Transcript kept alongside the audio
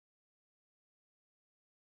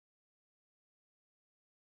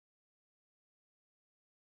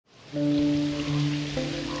There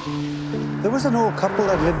was an old couple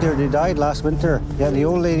that lived there. They died last winter. Yeah, the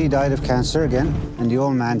old lady died of cancer again, and the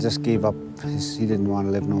old man just gave up. He didn't want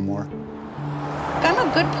to live no more. I'm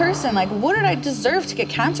a good person. Like, what did I deserve to get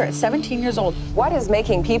cancer at 17 years old? What is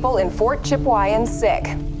making people in Fort Chipewyan sick?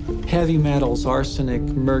 Heavy metals, arsenic,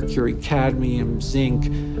 mercury, cadmium, zinc,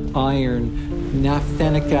 iron,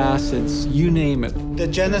 naphthenic acids, you name it. The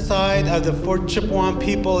genocide of the Fort Chipewyan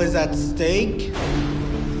people is at stake.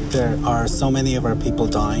 There are so many of our people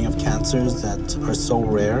dying of cancers that are so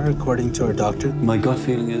rare, according to our doctor. My gut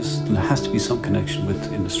feeling is there has to be some connection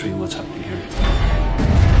with industry and what's happening here.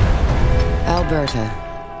 Alberta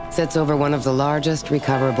sits over one of the largest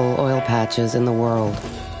recoverable oil patches in the world,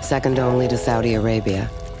 second only to Saudi Arabia.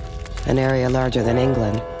 An area larger than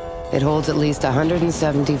England, it holds at least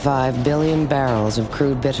 175 billion barrels of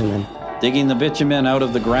crude bitumen. Digging the bitumen out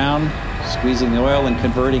of the ground, squeezing the oil and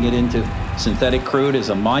converting it into synthetic crude is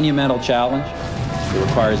a monumental challenge. It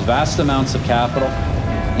requires vast amounts of capital.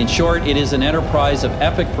 In short, it is an enterprise of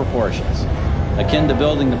epic proportions, akin to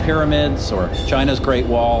building the pyramids or China's Great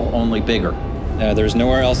Wall, only bigger. There's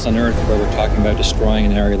nowhere else on Earth where we're talking about destroying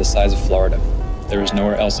an area the size of Florida. There is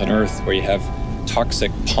nowhere else on Earth where you have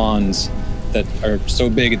toxic ponds that are so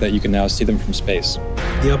big that you can now see them from space.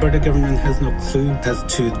 The Alberta government has no clue as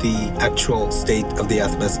to the actual state of the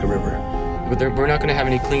Athabasca River. But we're not going to have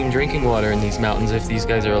any clean drinking water in these mountains if these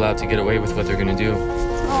guys are allowed to get away with what they're going to do.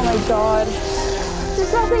 Oh my God.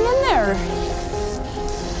 There's nothing in there.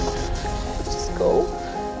 Let's just go.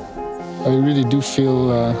 I really do feel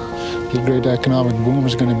the great economic boom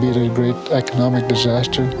is going to be a great economic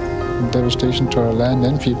disaster, devastation to our land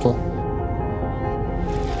and people.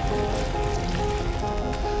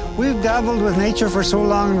 We've dabbled with nature for so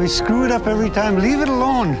long and we screw it up every time. Leave it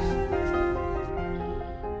alone.